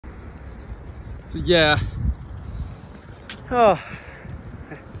So yeah. Oh,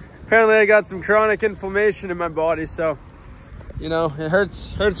 apparently I got some chronic inflammation in my body, so you know, it hurts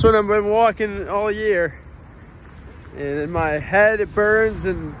when I've been walking all year. And in my head it burns,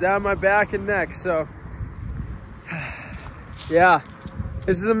 and down my back and neck. So yeah,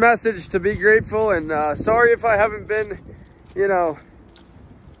 this is a message to be grateful, and sorry if I haven't been, you know,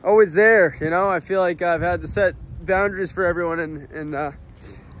 always there. You know, I feel like I've had to set boundaries for everyone, and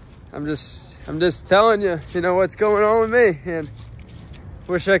I'm just telling you, you know, what's going on with me, and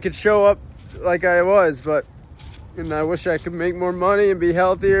wish I could show up like I was, and I wish I could make more money and be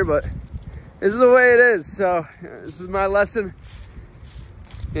healthier, but this is the way it is. So this is my lesson,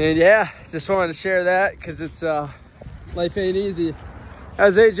 and yeah, just wanted to share that because it's life ain't easy.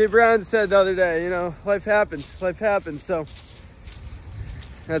 As AJ Brown said the other day, you know, life happens. So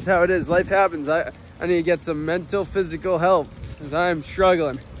that's how it is. Life happens. I need to get some mental, physical help because I'm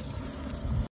struggling.